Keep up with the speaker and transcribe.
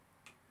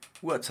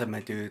What's up, my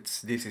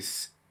dudes? This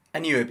is a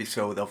new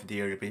episode of the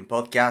European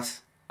Podcast.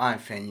 I'm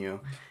Fenyu,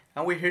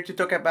 and we're here to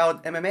talk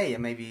about MMA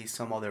and maybe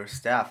some other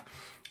stuff.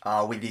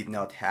 We did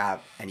not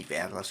have an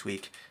event last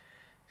week,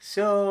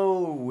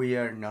 so we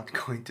are not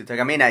going to talk.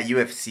 I mean, a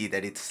UFC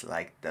that it's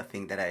like the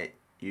thing that I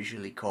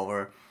usually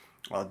cover.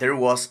 Well, there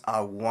was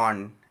a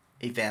one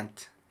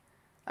event.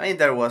 I mean,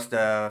 there was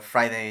the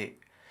Friday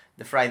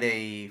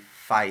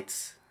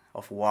fights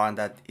of one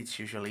that it's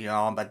usually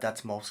on, but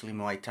that's mostly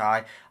Muay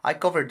Thai. I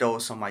covered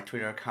those on my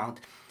Twitter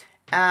account,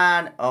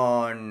 and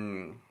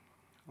on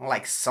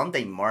like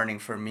Sunday morning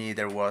for me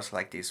there was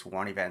like this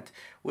one event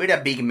with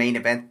a big main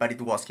event, but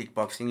it was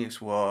kickboxing.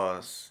 It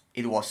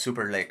was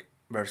Super Leg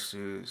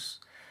versus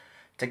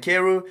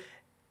Takeru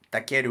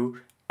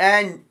Takeru,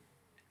 and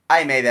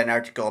I made an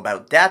article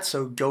about that,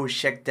 so go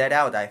check that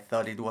out. I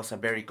thought it was a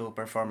very cool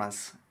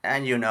performance,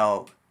 and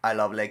I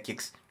love leg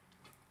kicks.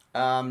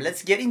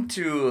 Let's get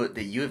into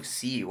the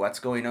UFC. What's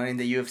going on in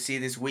the UFC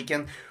this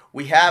weekend?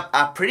 We have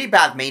a pretty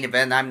bad main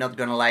event. I'm not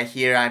gonna lie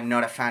here. I'm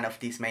not a fan of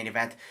this main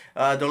event.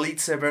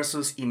 Dolitze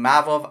versus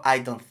Imavov. I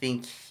don't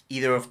think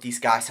either of these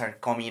guys are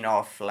coming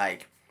off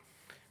like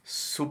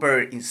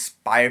super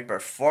inspired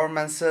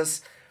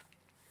performances.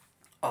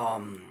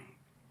 Um,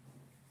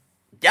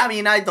 yeah, I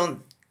mean, I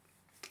don't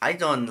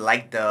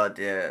like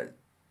the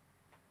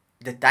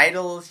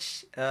title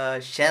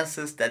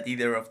chances that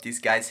either of these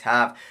guys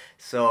have.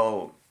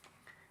 So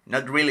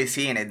not really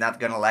seeing it. Not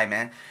gonna lie,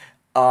 man.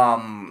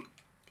 Um,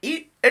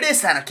 it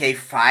is an okay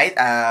fight.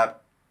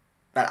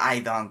 But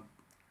I don't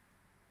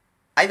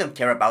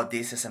care about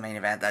this as a main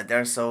event.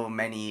 There's so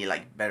many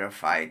like better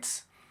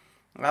fights.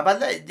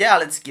 Yeah,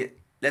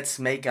 let's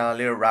make a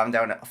little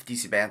rundown of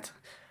this event.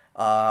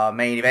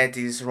 Main event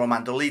is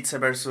Roman Dolidze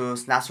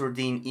versus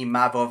Nasruddin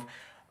Imavov.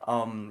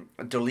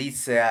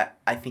 Dolidze,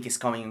 I think, is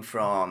coming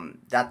from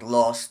that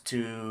loss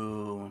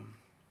to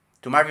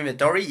Marvin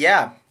Vettori,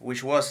 yeah,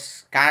 which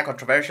was kind of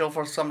controversial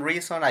for some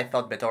reason. I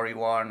thought Vettori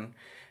won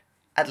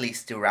at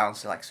least 2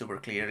 rounds, like super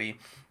clearly.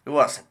 It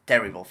was a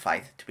terrible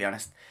fight, to be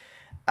honest.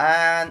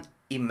 And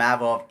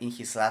Imavov, in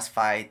his last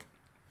fight,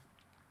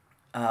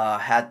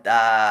 had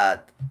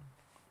that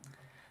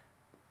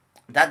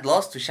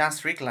loss to Sean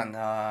Strickland.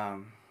 That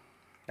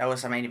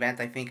was a main event,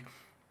 I think.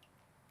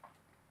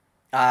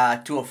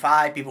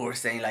 205, people were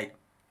saying like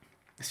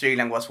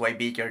Strickland was way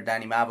bigger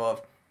than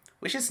Imavov,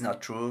 which is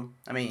not true.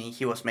 I mean,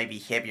 he was maybe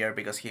heavier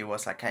because he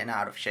was like kind of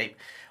out of shape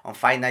on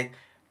fight night.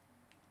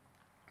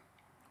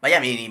 But yeah,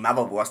 I mean,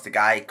 Imavov was the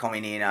guy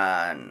coming in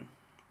and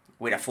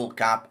with a full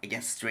cap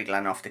against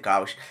Strickland off the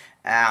couch.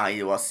 And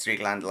it was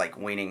Strickland like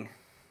winning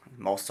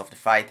most of the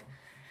fight.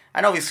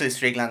 And obviously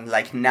Strickland,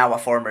 like now a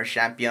former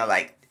champion,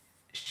 like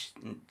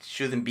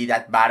shouldn't be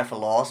that bad of a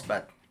loss,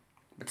 but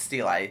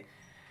still, I.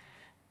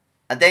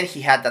 And then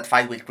he had that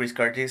fight with Chris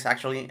Curtis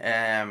actually,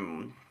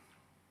 and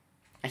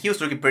he was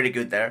looking pretty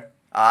good there.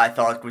 I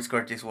thought Chris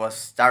Curtis was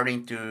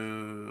starting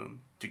to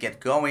get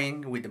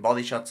going with the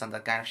body shots and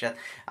that kind of shit.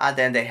 And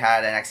then they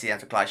had an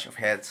accidental clash of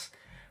heads,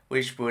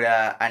 which put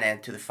an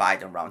end to the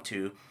fight on round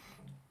two.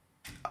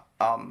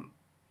 Um,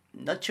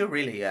 Not sure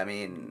really. I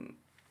mean,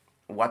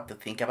 what to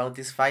think about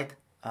this fight.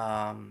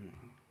 Imavov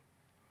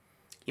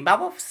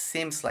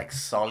seems like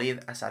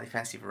solid as a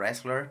defensive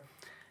wrestler,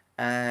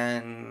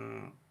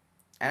 and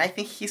and I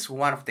think he's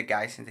one of the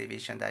guys in the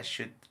division that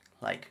should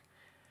like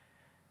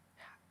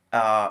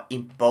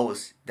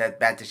impose the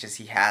advantages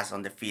he has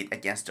on the feet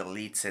against the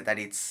elites. That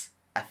it's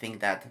I think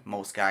that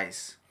most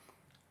guys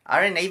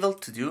aren't able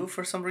to do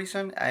for some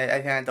reason.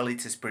 I think the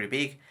elites is pretty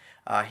big.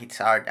 He's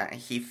hard.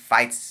 He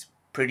fights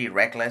pretty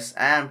reckless,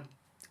 and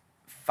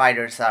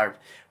fighters are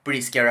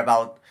pretty scared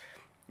about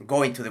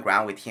going to the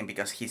ground with him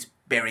because he's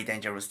very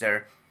dangerous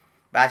there.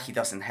 But he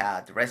doesn't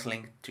have the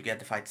wrestling to get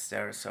the fights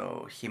there,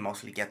 so he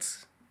mostly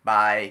gets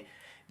by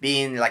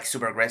being like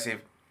super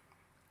aggressive,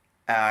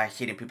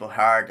 hitting people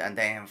hard, and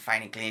then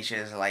finding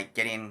clinches, like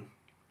getting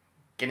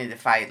the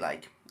fight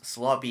like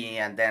sloppy,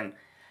 and then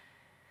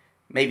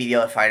maybe the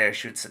other fighter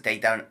shoots a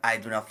takedown. I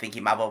do not think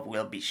Imavov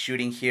will be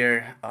shooting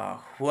here.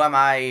 Who am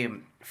I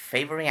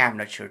favoring? I'm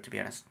not sure, to be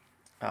honest.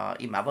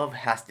 Imavov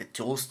has the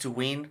tools to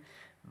win,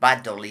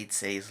 but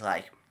Dolitze is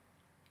like,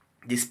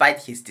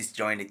 despite his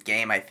disjointed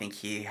game, I think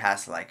he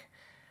has like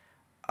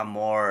a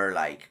more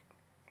like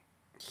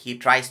he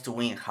tries to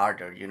win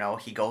harder.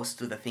 He goes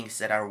to the things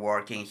that are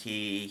working.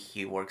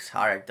 He works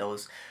hard at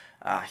those.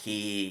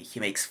 He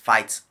makes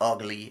fights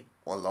ugly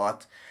a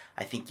lot.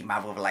 I think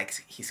Imavov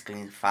likes his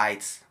clean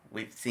fights.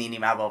 We've seen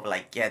Imavov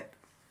like get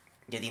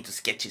into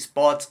sketchy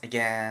spots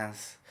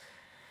against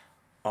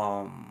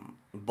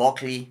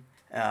Buckley.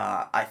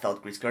 I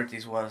thought Chris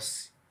Curtis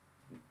was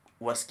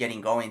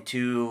getting going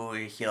too.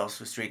 He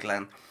also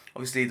Strickland.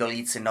 Obviously,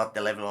 Dolitze not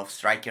the level of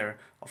striker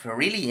of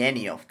really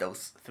any of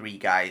those three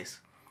guys,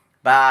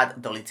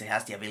 but Dolitze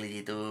has the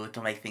ability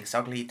to make things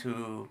ugly,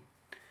 to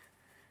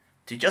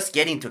just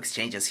get into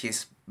exchanges.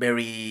 He's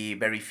very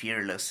very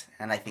fearless,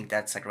 and I think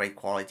that's a great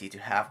quality to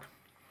have.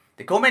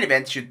 The co-main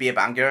event should be a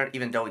banger,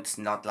 even though it's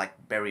not like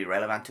very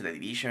relevant to the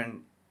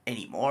division.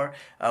 anymore.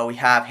 We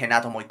have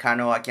Renato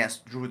Moicano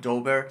against Drew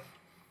Dober.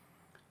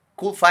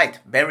 Cool fight,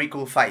 very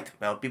cool fight.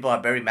 Well, people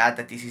are very mad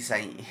that this is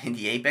in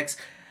the Apex.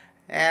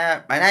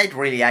 And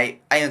I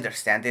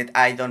understand it.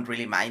 I don't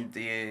really mind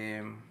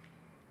the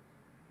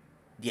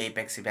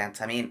Apex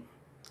events. I mean,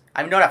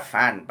 I'm not a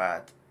fan,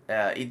 but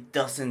it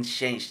doesn't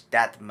change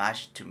that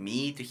much to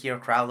me to hear a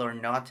crowd or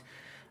not.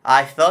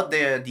 I thought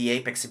the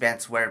Apex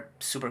events were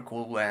super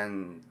cool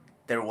when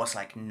there was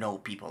like no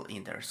people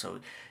in there, so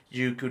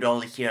you could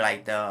only hear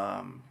like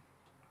the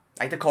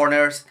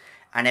corners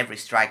and every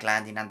strike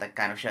landing and that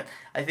kind of shit.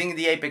 I think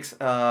the Apex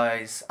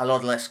is a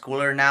lot less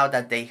cooler now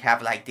that they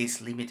have like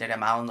this limited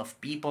amount of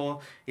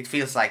people. It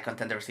feels like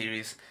Contender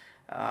Series.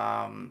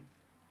 So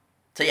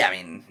yeah, I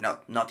mean,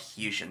 not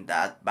huge in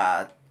that,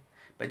 but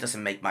it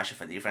doesn't make much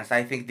of a difference.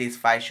 I think this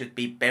fight should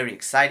be very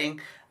exciting.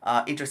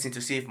 Interesting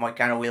to see if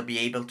Moicano will be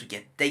able to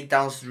get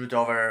takedowns.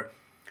 Rudover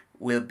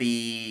will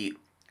be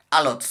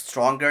a lot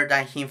stronger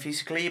than him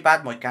physically,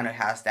 but Moicano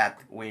has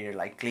that weird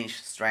like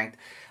clinch strength.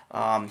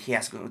 He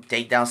has good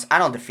takedowns,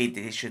 and on the feet,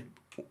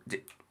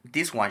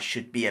 this one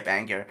should be a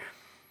banger.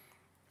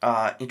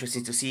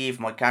 Interesting to see if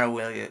Moicano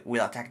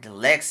will attack the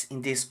legs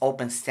in this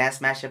open stance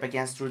matchup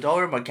against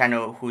Rudover.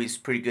 Moicano, who is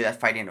pretty good at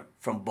fighting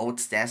from both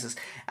stances,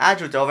 and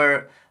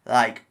Rudover,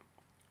 like,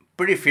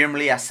 pretty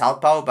firmly a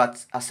southpaw,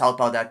 but a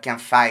southpaw that can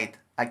fight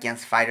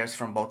against fighters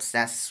from both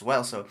stances as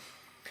well. So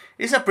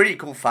it's a pretty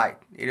cool fight.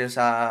 It is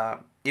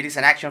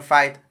an action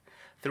fight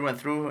through and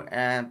through,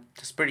 and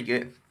it's pretty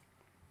good.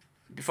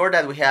 Before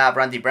that, we have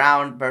Randy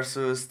Brown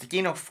versus the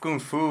King of Kung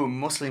Fu,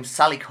 Muslim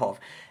Salikhov,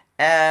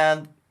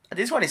 and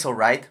this one is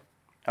alright.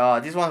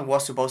 This one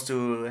was supposed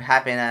to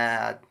happen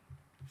at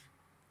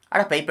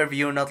a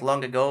pay-per-view not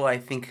long ago. I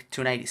think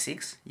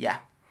 296. Yeah,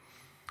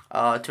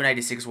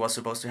 296 was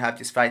supposed to have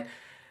this fight.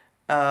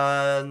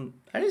 And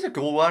it's a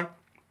cool one.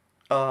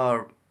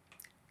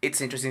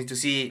 It's interesting to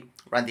see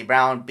Randy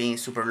Brown being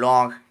super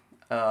long,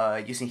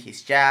 using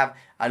his jab,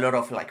 a lot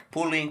of like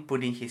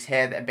putting his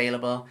head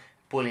available,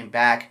 pulling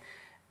back,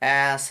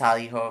 and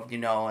Salihov,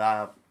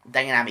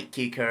 dynamic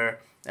kicker,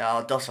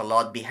 does a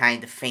lot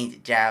behind the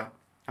feint jab.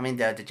 I mean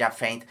the jab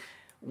feint,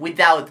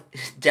 without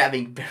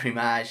jabbing very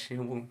much.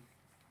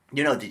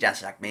 The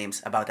Jazz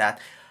memes about that.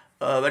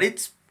 But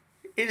it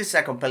is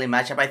a compelling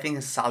matchup. I think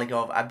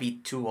Salihov a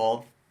bit too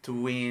old to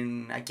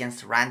win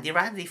against Randy.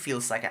 Randy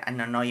feels like an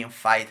annoying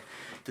fight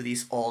to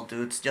these old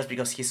dudes just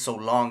because he's so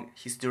long,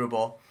 he's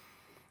durable.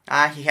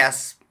 He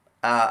has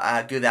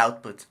a good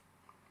output.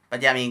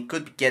 But yeah, I mean,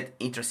 could get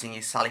interesting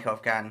if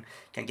Salihov can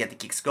get the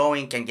kicks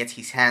going, can get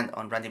his hand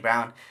on Randy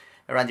Brown.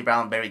 Randy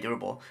Brown, very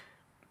durable.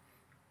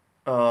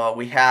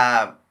 We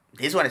have,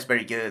 this one is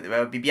very good.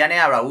 Viviane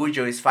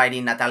Araújo is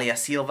fighting Natalia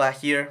Silva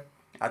here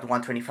at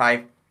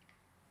 125.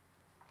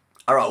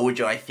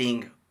 Araújo, I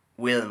think,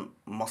 will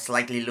most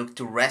likely look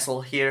to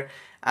wrestle here,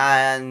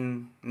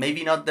 and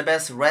maybe not the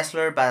best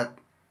wrestler, but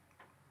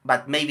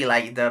maybe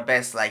like the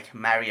best like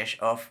marriage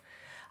of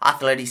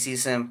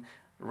athleticism,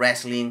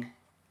 wrestling,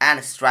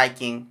 and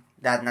striking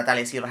that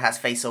Natalia Silva has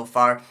faced so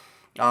far.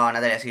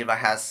 Natalia Silva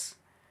has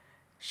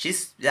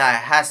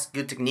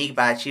good technique,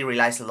 but she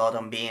relies a lot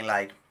on being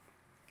like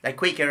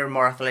quicker,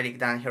 more athletic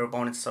than her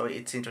opponents. So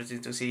it's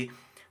interesting to see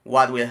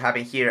what will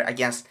happen here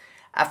against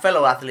a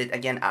fellow athlete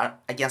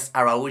against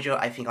Araújo.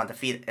 I think on the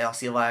feet,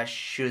 Silva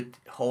should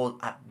hold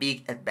a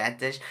big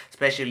advantage,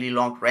 especially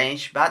long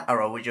range, but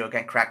Araújo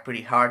can crack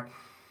pretty hard.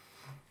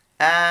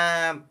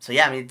 So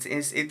yeah, I mean,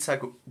 it's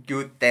a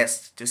good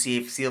test to see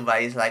if Silva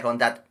is like on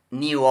that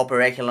new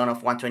upper echelon of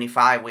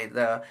 125 with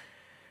the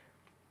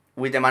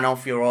Manon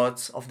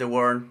Fiorots of the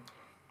world.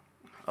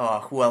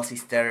 Who else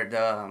is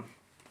there?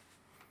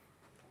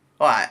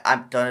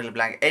 I'm totally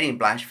blank. Erin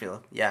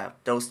Blanchfield. Yeah,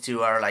 those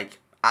two are like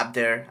up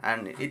there,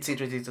 and it's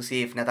interesting to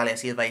see if Natalia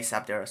Silva is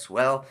up there as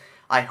well.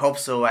 I hope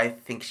so. I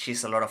think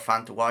she's a lot of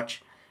fun to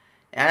watch.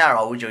 And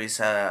Araújo is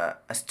a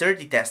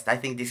sturdy test. I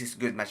think this is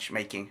good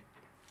matchmaking.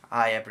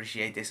 I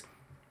appreciate this.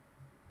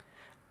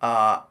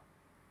 Aliaskav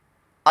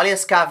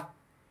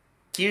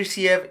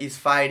Kirsiev is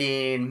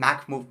fighting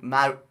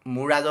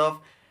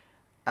Muradov.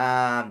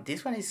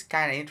 This one is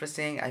kind of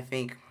interesting. I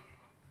think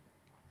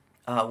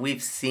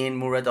we've seen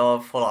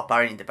Muradov fall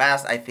apart in the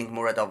past. I think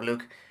Muradov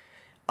looked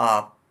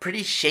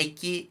pretty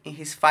shaky in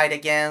his fight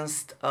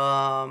against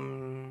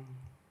Barbarina,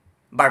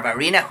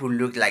 who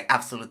looked like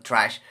absolute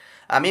trash.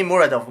 I mean,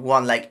 Muradov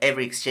won like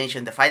every exchange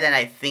in the fight, and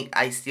I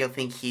still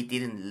think he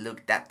didn't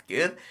look that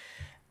good.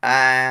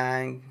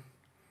 And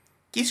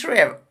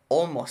Kisrev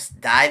almost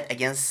died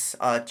against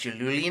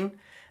Tululin,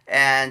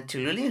 and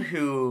Tululin,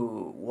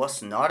 who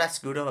was not as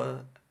good.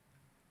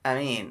 I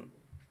mean,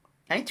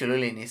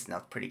 Tululin is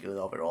not pretty good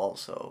overall.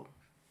 So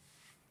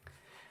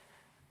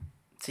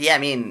yeah, I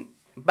mean,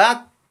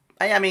 but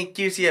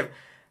Kisrev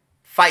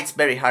fights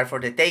very hard for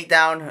the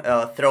takedown,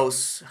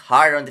 throws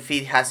hard on the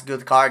feet, has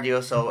good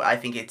cardio, so I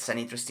think it's an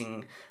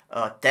interesting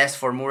test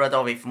for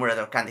Muradov. If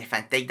Muradov can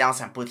defend takedowns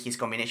and put his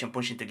combination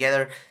punching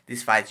together,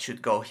 this fight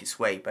should go his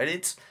way. But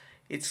it's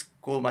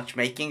cool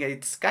matchmaking.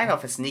 It's kind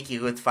of a sneaky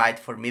good fight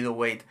for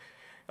middleweight.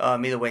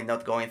 Middleweight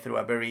not going through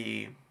a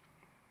very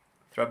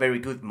through a very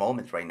good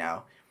moment right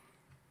now.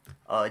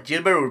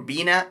 Gilbert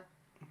Urbina,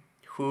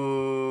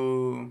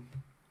 who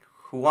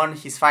won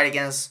his fight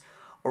against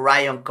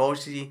Orion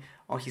Cosey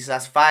on his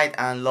last fight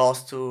and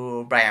lost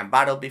to Brian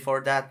Battle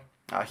before that.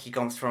 He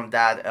comes from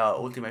that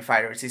Ultimate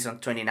Fighter season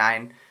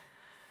 29.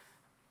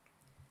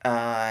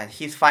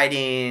 He's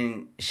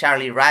fighting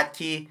Charlie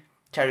Radke.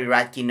 Charlie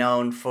Radke,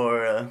 known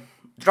for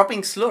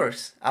dropping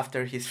slurs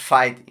after his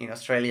fight in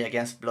Australia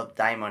against Blood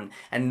Diamond,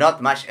 and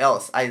not much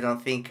else. I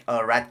don't think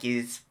Radke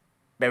is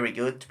very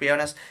good, to be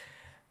honest,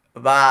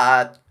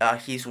 but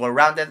he's well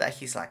rounded.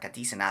 He's like a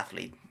decent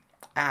athlete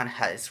and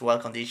has well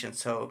conditioned.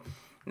 So,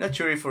 not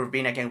sure if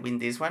Urbina can win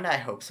this one. I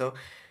hope so.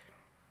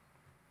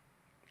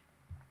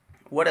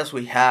 What else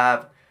we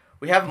have?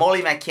 We have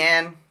Molly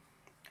McCann.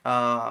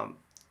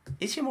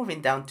 Is she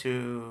moving down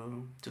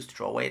to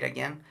strawweight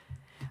again?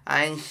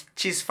 And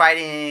she's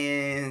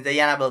fighting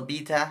Diana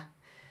Belbita.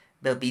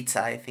 Belbita,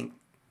 I think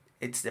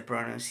it's the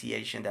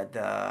pronunciation that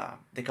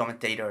the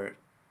commentator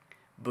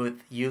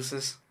booth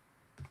uses.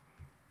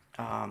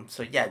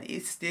 So yeah,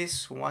 is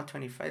this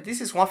 125? This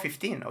is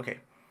 115. Okay.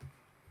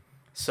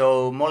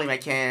 So Molly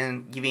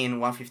McCann giving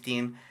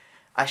 115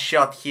 a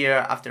shot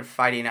here after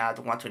fighting at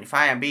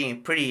 125 and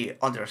being pretty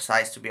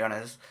undersized, to be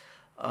honest.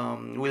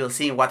 We'll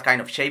see in what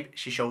kind of shape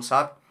she shows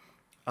up.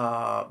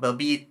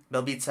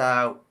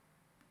 Belbita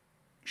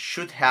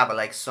should have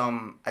like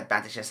some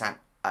advantages and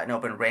an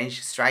open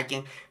range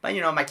striking, but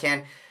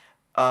McCann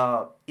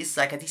is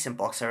like a decent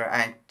boxer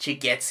and she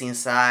gets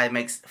inside,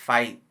 makes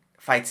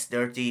fights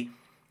dirty.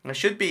 It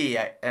should be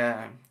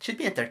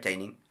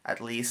entertaining at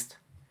least.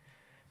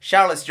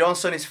 Charles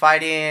Johnson is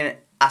fighting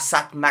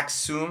Asad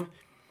Maxum.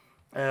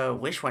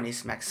 Which one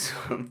is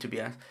Maxum, to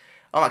be honest?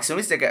 Oh, Maxum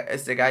is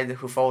the guy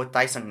who fought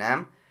Tyson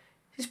Nam.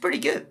 He's pretty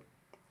good.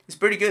 This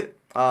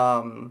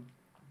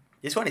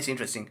one is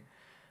interesting.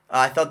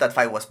 I thought that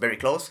fight was very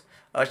close.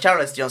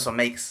 Charles Johnson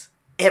makes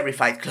every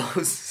fight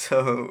close,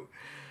 so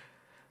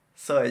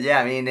yeah.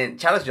 I mean,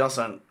 Charles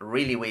Johnson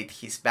really with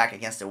his back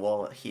against the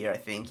wall here. I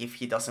think if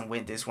he doesn't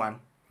win this one,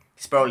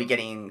 he's probably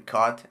getting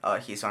caught.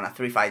 He's on a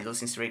 3-fight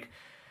losing streak,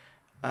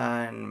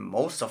 and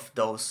most of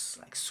those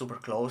like super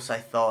close. I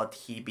thought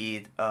he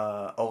beat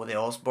Ode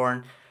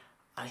Osborne.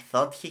 I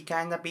thought he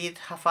kind of beat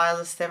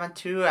Rafael Esteban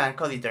too, and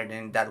Cody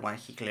Durden. That one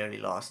he clearly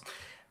lost,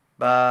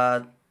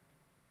 but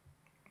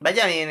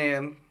yeah, I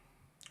mean,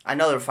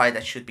 another fight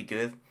that should be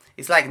good.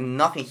 It's like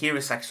nothing here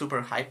is like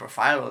super high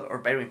profile or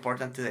very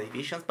important to the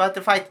divisions, but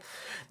the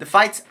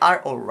fights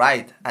are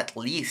alright at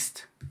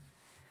least.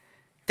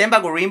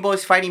 Temba Gorimbo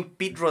is fighting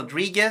Pete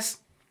Rodriguez.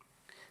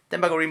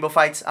 Temba Gorimbo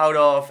fights out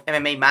of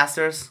MMA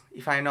Masters,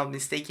 if I'm not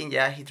mistaken.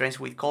 Yeah, he trains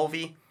with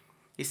Colby.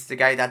 He's the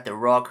guy that The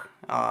Rock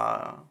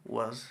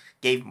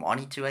gave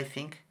money to, I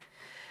think.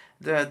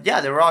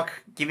 The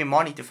Rock giving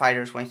money to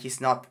fighters when he's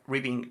not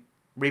ripping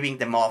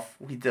them off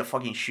with the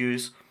fucking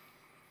shoes.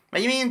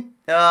 But you mean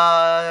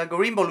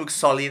Gorimbo looks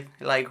solid,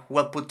 like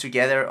well put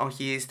together on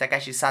his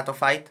Takashi Sato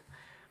fight.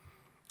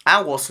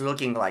 And was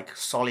looking like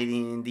solid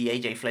in the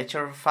AJ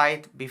Fletcher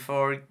fight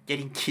before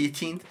getting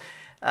guillotined.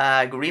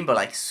 Gorimbo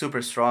like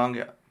super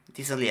strong,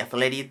 decently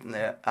athletic,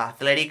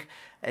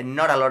 and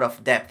not a lot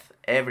of depth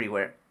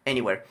anywhere.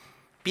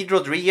 Pete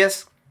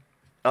Rodriguez,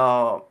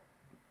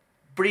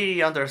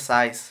 pretty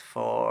undersized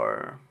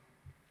for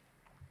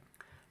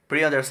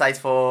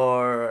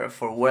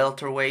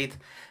welterweight,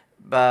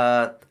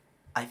 but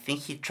I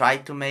think he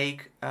tried to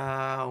make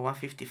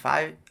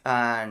 155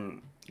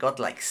 and got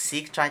like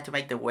sick trying to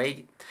make the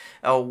weight.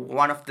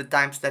 One of the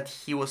times that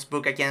he was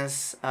booked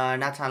against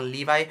Nathan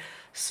Levi,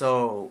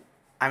 so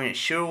I'm not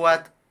sure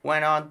what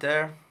went on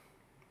there.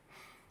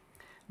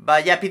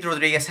 But yeah, Pete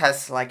Rodriguez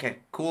has like a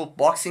cool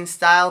boxing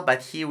style,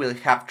 but he will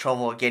have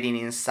trouble getting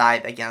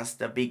inside against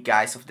the big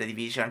guys of the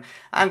division.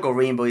 And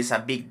Gorimbo is a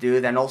big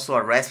dude and also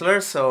a wrestler,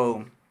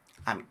 so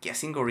I'm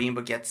guessing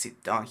Gorimbo gets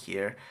it done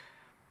here.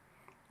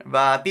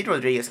 But Pete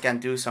Rodriguez can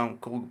do some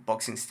cool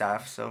boxing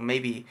stuff, so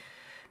maybe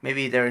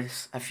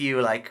there's a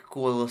few like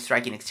cool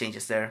striking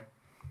exchanges there.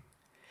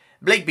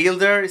 Blake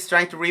Builder is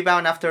trying to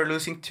rebound after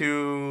losing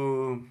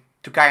to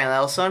Kyle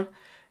Nelson,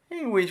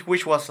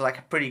 which was like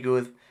a pretty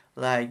good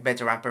like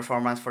veteran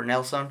performance for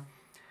Nelson.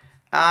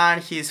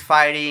 And he's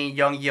fighting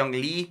Young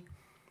Lee.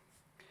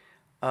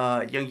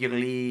 Young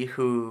Lee,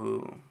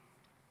 who...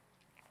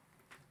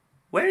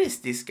 Where is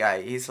this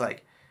guy? He's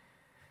like...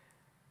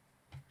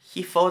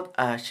 He fought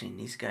a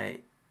Chinese guy.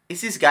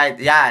 Is this guy...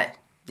 Yeah.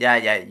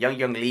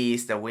 Young Lee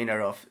is the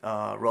winner of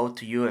Road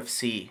to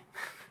UFC.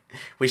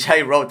 Which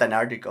I wrote an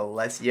article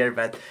last year,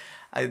 but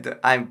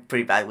I'm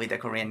pretty bad with the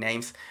Korean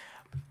names.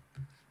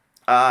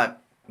 Yeah,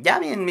 I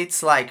mean,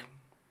 it's like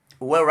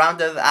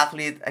well-rounded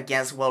athlete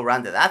against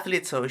well-rounded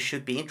athlete, so it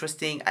should be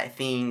interesting. I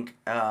think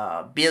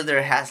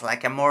Builder has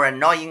like a more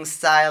annoying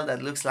style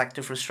that looks like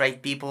to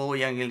frustrate people.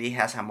 Young Lee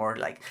has a more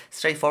like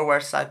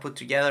straightforward style put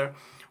together.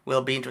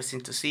 Will be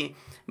interesting to see,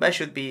 but it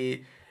should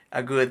be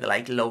a good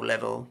like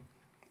low-level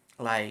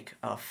like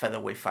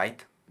featherweight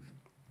fight.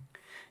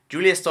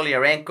 Julia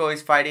Stoliarenko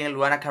is fighting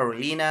Luana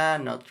Carolina.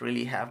 Not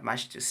really have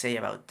much to say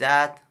about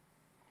that.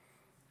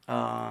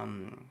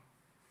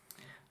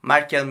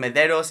 Markel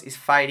Mederos is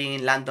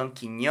fighting Landon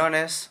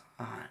Quiñones.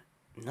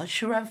 Not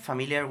sure I'm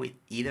familiar with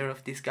either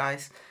of these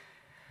guys.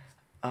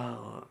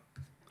 Oh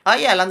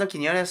yeah, Landon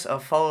Quiñones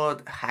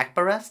fought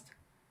Hagparast.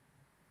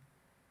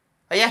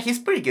 Oh yeah, he's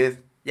pretty good.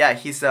 Yeah,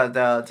 he's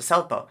the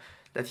southpaw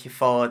that he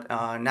fought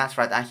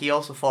Nasrat, and he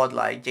also fought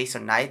like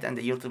Jason Knight and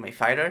the Ultimate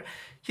Fighter.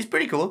 He's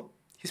pretty cool.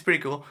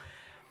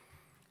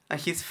 And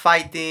he's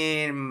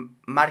fighting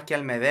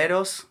Markel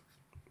Mederos,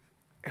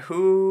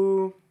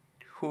 who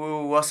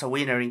was a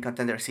winner in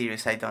Contender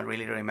Series. I don't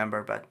really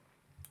remember, but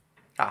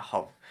I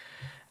hope.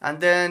 And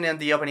then in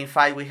the opening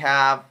fight we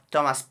have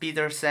Thomas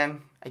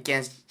Peterson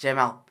against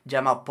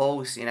Jamal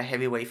Pose in a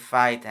heavyweight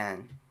fight,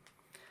 and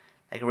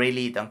I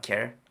really don't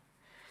care.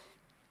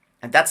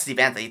 And that's the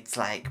event. It's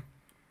like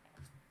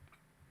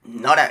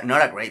not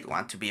a great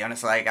one, to be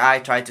honest. Like, I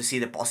try to see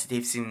the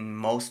positives in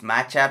most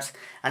matchups,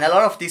 and a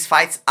lot of these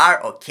fights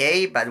are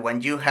okay, but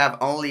when you have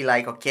only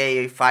like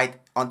okay fight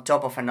on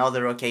top of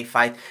another okay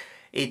fight,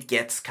 it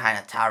gets kind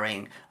of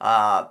tiring.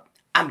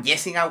 I'm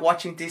guessing I'm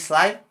watching this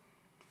live,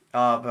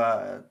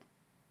 but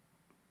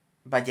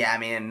yeah, I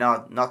mean,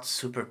 not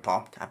super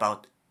pumped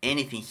about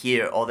anything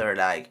here other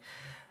like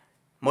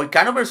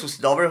Moicano versus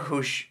Dover,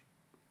 who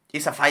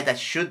is a fight that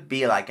should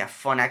be like a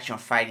fun action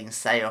fight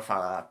inside of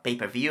a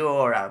pay-per-view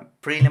or a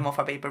prelim of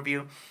a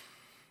pay-per-view.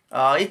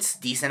 It's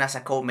decent as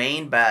a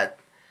co-main, but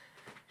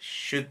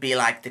should be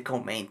like the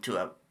co-main to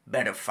a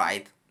better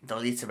fight.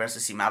 Dolitze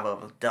versus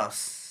Imavov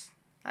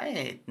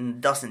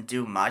doesn't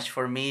do much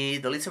for me.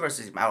 Dolitze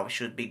versus Imavov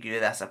should be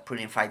good as a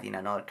prelim fight in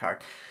another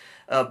card.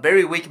 A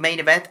very weak main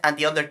event, and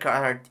the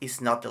undercard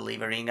is not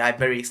delivering. I'm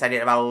very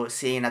excited about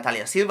seeing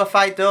Natalia Silva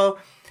fight though.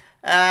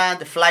 And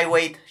the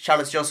flyweight,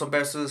 Charles Johnson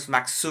versus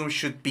Maxum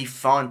should be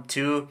fun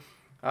too.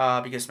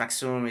 Because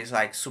Maxum is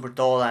like super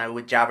tall and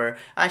with jabber,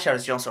 and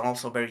Charles Johnson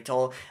also very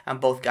tall,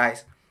 and both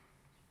guys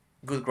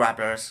good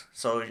grapplers.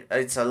 So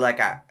it's like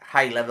a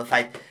high level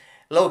fight.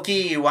 Low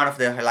key, one of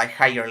the like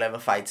higher level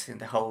fights in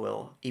the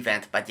whole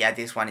event. But yeah,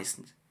 this one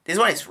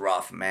is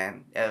rough,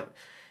 man.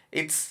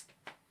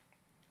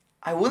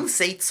 I wouldn't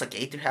say it's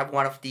okay to have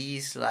one of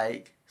these.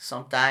 Like,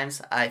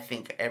 sometimes I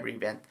think every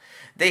event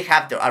they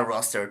have a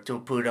roster to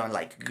put on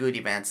like good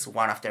events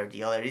one after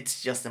the other.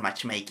 It's just the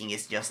matchmaking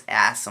is just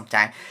ass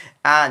sometimes,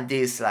 and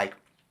this like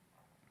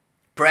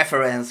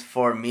preference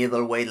for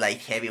middleweight like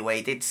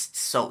heavyweight, it's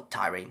so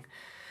tiring.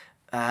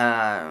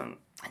 Yeah,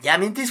 I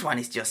mean, this one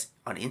is just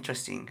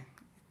uninteresting.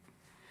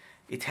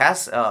 It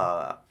has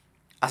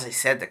as I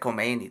said, the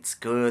co-main, it's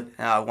good.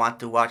 I want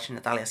to watch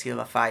Natalia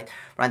Silva fight.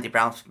 Randy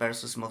Brown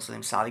versus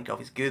Muslim Salikov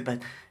is good,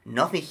 but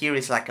nothing here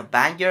is like a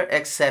banger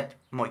except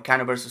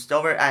Moicano versus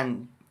Dover,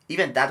 and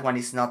even that one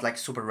is not like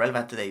super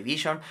relevant to the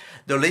division.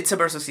 Dolitze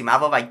versus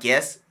Imavov, I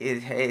guess,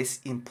 it is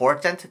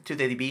important to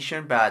the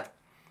division, but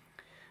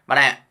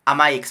am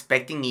I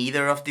expecting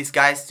either of these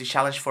guys to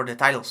challenge for the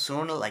title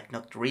soon? Like,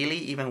 not really.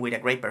 Even with a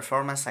great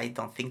performance, I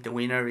don't think the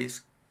winner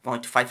is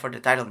going to fight for the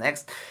title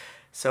next.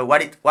 So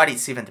what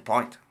is even the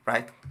point,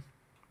 right?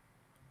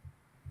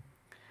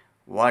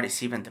 What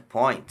is even the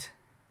point?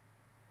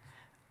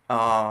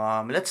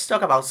 Let's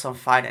talk about some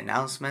fight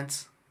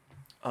announcements.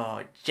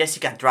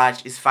 Jessica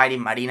Andrade is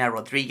fighting Marina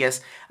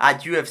Rodriguez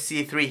at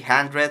UFC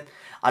 300.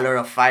 A lot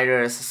of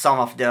fighters, some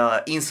of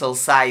the incel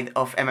side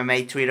of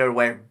MMA Twitter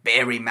were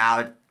very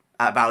mad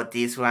about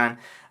this one.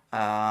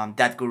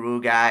 That Guru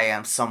guy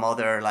and some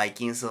other like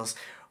incels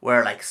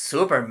were like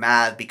super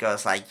mad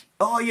because like,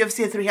 oh,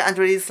 UFC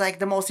 300 is like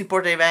the most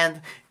important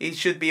event. It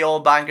should be all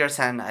bangers,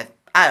 and I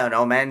don't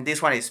know, man.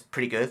 This one is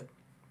pretty good.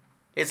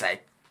 It's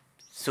like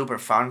super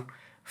fun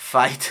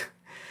fight.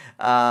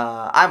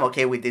 I'm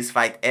okay with this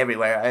fight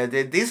everywhere.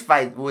 This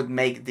fight would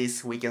make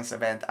this weekend's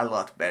event a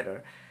lot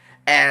better.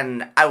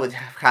 And I would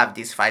have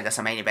this fight as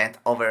a main event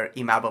over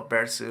Imavov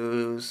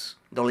versus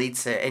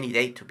Dolitze any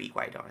day, to be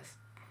quite honest.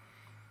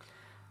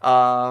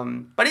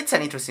 But it's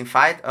an interesting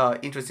fight.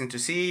 Interesting to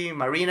see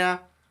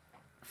Marina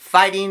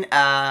fighting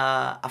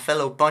a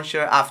fellow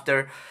puncher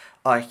after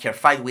her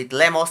fight with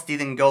Lemos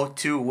didn't go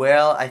too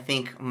well. I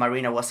think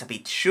Marina was a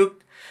bit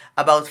shook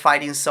about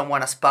fighting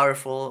someone as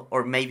powerful,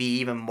 or maybe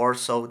even more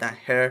so than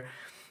her.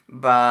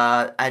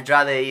 But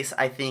Andrade is,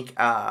 I think,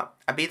 a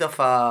bit of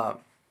a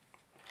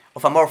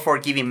more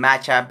forgiving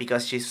matchup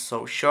because she's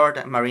so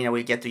short. Marina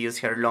will get to use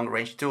her long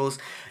range tools.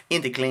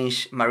 In the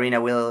clinch,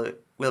 Marina will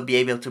be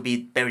able to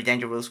be very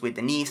dangerous with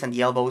the knees and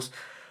the elbows.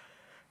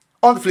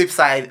 On the flip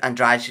side,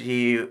 Andrade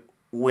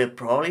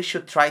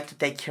should try to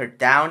take her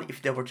down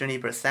if the opportunity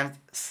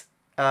presents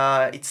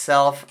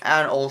itself,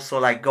 and also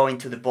like go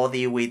into the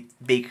body with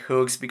big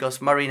hooks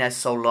because Marina is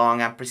so long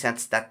and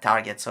presents that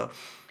target. So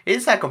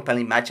it's a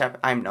compelling matchup.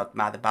 I'm not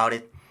mad about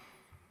it.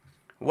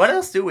 What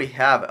else do we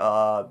have?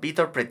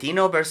 Vitor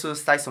Pretino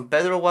versus Tyson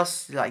Pedro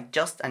was like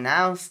just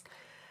announced.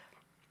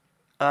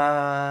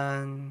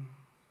 And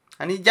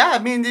yeah, I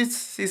mean,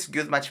 this is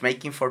good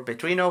matchmaking for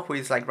Petrino, who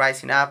is like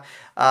rising up.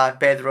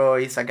 Pedro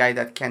is a guy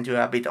that can do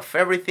a bit of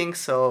everything,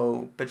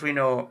 so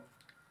Petrino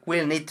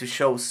will need to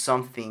show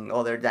something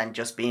other than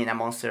just being a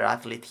monster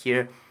athlete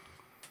here.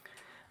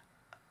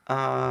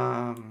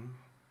 Um,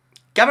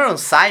 Cameron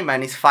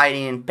Simon is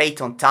fighting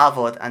Peyton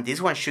Talbot, and this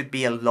one should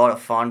be a lot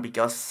of fun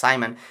because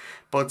Simon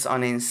puts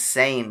on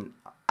insane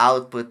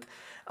output.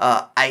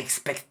 I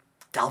expect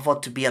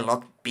Talbot to be a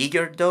lot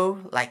bigger though,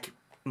 like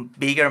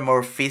bigger,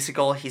 more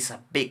physical. He's a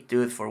big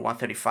dude for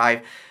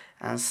 135,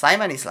 and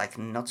Simon is like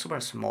not super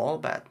small,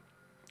 but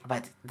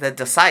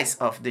the size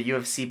of the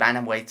UFC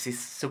bantamweights is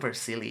super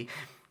silly.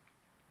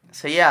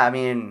 So yeah, I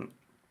mean,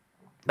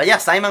 but yeah,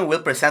 Simon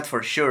will present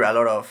for sure a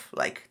lot of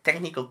like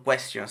technical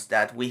questions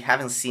that we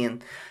haven't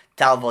seen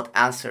Talbot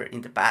answer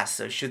in the past.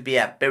 So it should be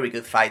a very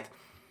good fight.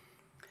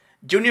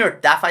 Junior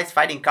Tafa is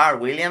fighting Carl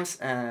Williams.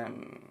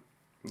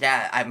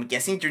 Yeah, I'm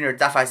guessing Junior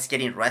Tafa is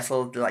getting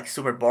wrestled like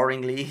super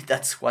boringly.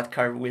 That's what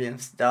Carl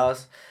Williams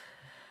does.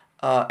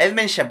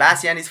 Edmen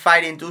Shabazian is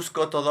fighting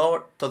Dusko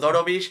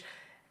Todorovic.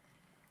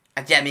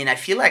 And yeah, I mean, I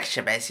feel like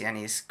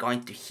Shabazian is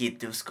going to hit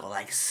Dusko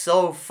like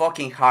so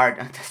fucking hard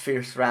on the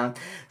first round.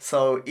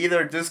 So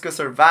either Dusko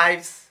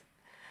survives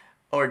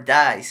or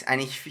dies.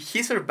 And if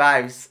he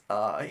survives,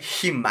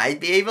 he might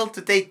be able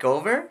to take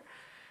over.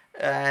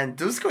 And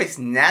Dusko is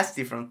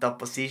nasty from top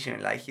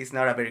position. Like, he's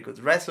not a very good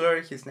wrestler.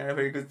 He's not a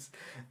very good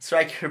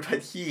striker. But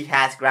he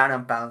has ground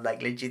and pound,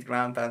 like legit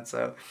ground and pound.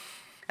 So,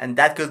 and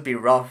that could be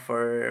rough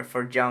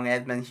for young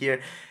Edmund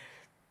here.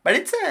 But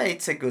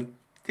it's a good.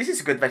 This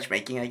is good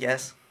matchmaking, I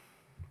guess.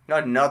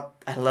 Not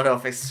a lot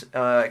of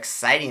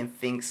exciting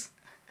things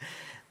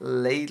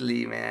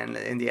lately, man,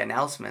 in the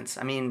announcements.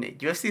 I mean,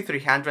 UFC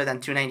 300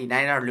 and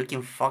 299 are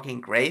looking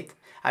fucking great.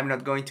 I'm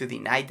not going to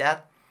deny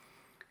that.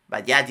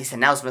 But yeah, these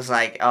announcements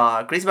like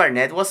Chris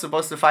Barnett was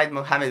supposed to fight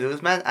Mohamed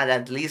Usman, and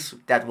at least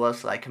that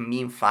was like a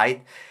meme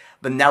fight.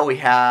 But now we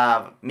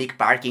have Mick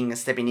Parkin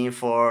stepping in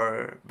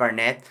for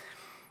Barnett.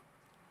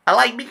 I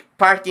like Mick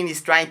Parkin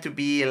is trying to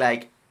be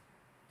like,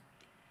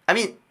 I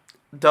mean,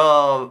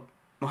 the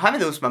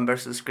Mohamed Usman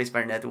versus Chris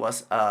Barnett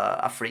was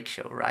a freak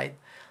show, right?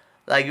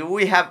 Like,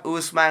 we have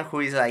Usman, who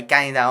is like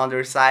kind of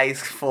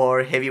undersized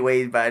for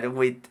heavyweight, but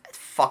with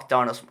fuck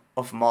ton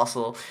of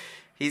muscle.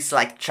 He's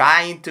like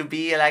trying to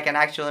be like an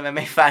actual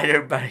MMA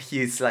fighter, but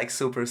he's like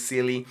super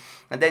silly.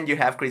 And then you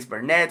have Chris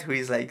Barnett, who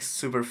is like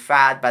super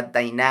fat but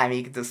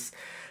dynamic, the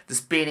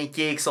spinning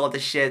kicks, all the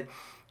shit.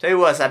 So it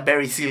was a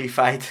very silly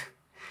fight.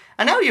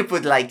 And now you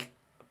put like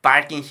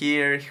Parkin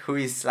here, who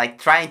is like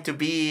trying to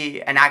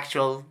be an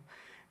actual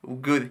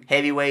good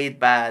heavyweight,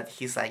 but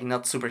he's like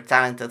not super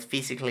talented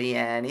physically,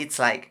 and it's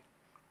like,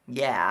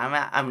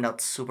 yeah, I'm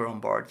not super on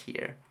board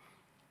here.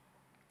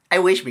 I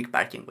wish Mick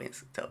Parkin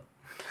wins, though.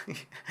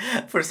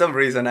 For some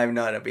reason, I'm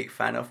not a big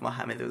fan of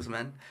Mohamed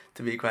Usman,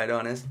 to be quite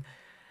honest.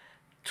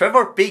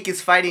 Trevor Peek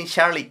is fighting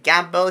Charlie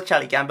Campbell.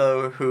 Charlie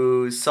Campbell,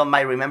 who some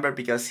might remember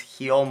because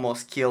he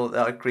almost killed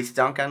Chris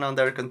Duncan on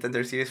their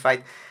Contender Series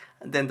fight.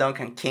 And then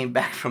Duncan came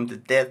back from the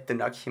dead to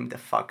knock him the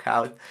fuck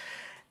out.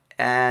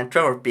 And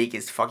Trevor Peek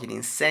is fucking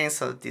insane,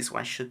 so this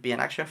one should be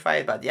an action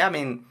fight. But yeah, I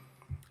mean,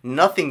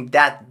 nothing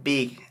that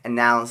big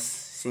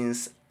announced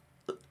since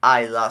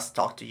I last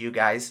talked to you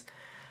guys.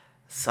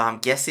 So I'm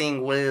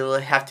guessing we'll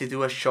have to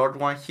do a short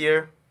one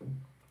here.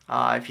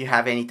 If you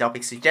have any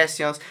topic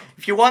suggestions.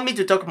 If you want me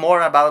to talk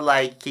more about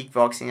like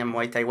kickboxing and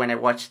Muay Thai when I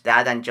watch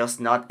that and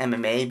just not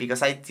MMA,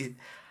 because I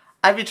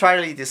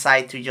arbitrarily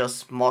decide to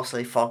just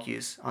mostly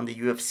focus on the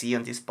UFC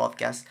on this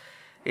podcast.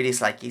 It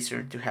is like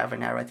easier to have a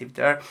narrative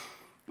there.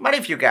 But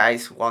if you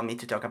guys want me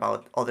to talk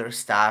about other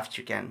stuff,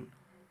 you can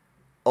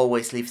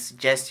always leave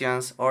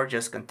suggestions or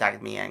just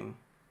contact me and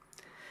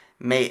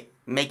make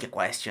a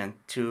question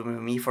to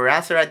me for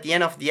answer at the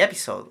end of the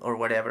episode or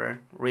whatever,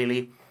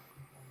 really.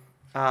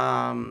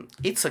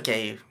 It's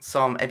okay.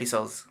 Some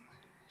episodes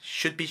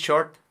should be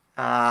short.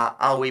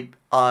 I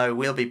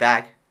will be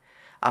back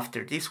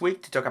after this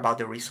week to talk about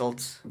the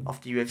results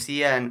of the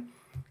UFC. And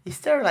is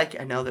there like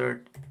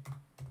another...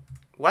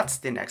 What's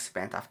the next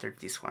event after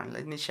this one?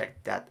 Let me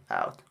check that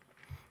out.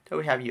 So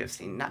we have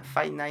UFC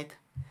Fight Night.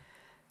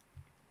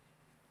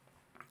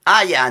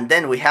 Ah, yeah, and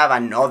then we have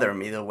another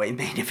middleweight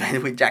main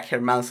event with Jack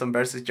Hermanson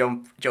versus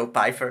Joe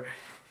Pyfer.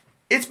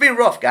 It's been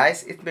rough,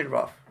 guys. It's been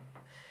rough.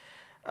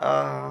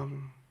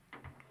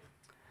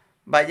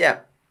 But yeah,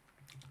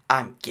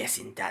 I'm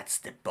guessing that's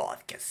the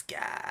podcast,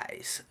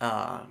 guys.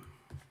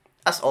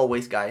 As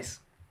always, guys,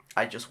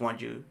 I just want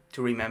you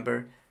to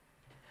remember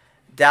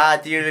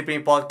that the Yearly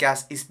Print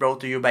Podcast is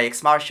brought to you by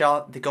X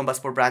Martial, the combat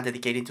sport brand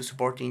dedicated to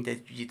supporting the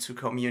Jiu-Jitsu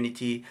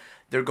community.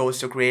 Their goal is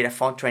to create a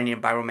fun training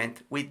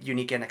environment with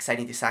unique and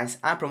exciting designs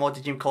and promote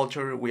the gym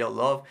culture we all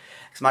love.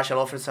 X Martial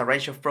offers a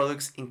range of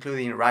products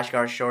including rash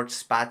guard shorts,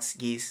 spats,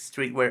 gis,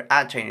 streetwear,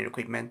 and training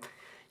equipment.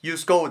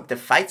 Use code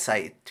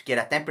TheFightSide to get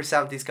a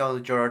 10% discount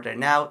on your order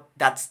now.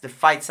 That's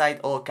TheFightSide,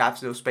 all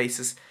caps, no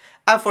spaces.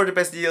 And for the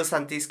best deals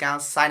and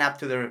discounts, sign up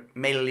to their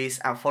mailing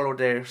list and follow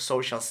their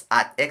socials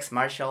at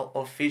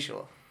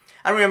XMartialOfficial.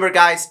 And remember,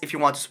 guys, if you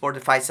want to support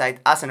the Fight Side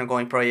as an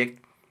ongoing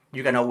project,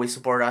 you can always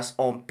support us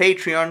on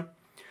Patreon.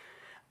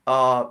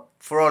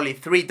 For only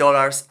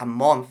 $3 a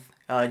month,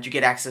 you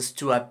get access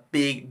to a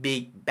big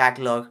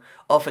backlog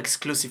of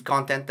exclusive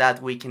content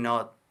that we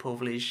cannot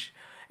publish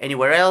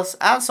anywhere else,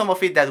 and some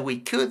of it that we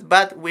could,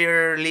 but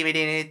we're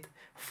limiting it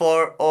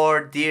for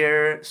our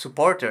dear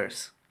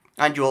supporters.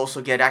 And you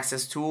also get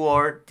access to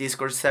our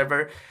Discord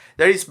server.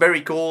 That is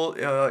very cool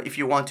if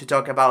you want to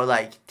talk about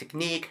like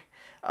technique,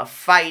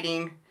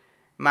 fighting,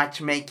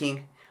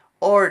 matchmaking,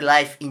 or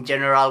life in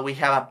general. We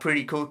have a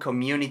pretty cool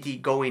community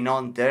going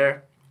on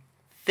there.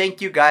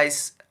 Thank you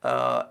guys,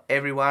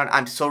 everyone.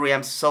 I'm sorry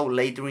I'm so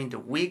late during the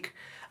week.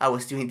 I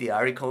was doing the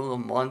article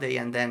on Monday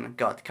and then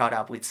got caught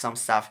up with some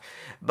stuff.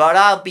 But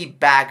I'll be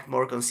back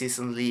more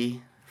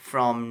consistently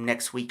from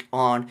next week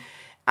on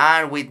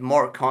and with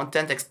more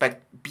content.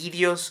 Expect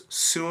videos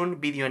soon,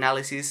 video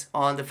analysis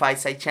on the Fight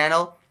Side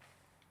channel.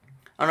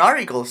 On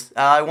articles,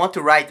 I want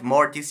to write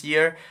more this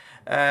year.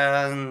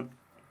 And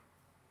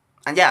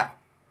yeah,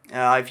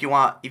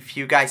 if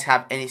you guys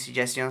have any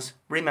suggestions,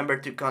 remember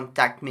to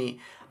contact me.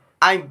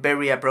 I'm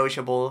very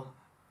approachable.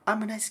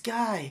 I'm a nice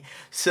guy.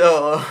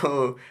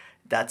 So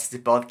that's the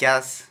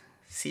podcast.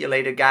 See you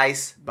later,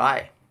 guys.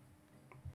 Bye.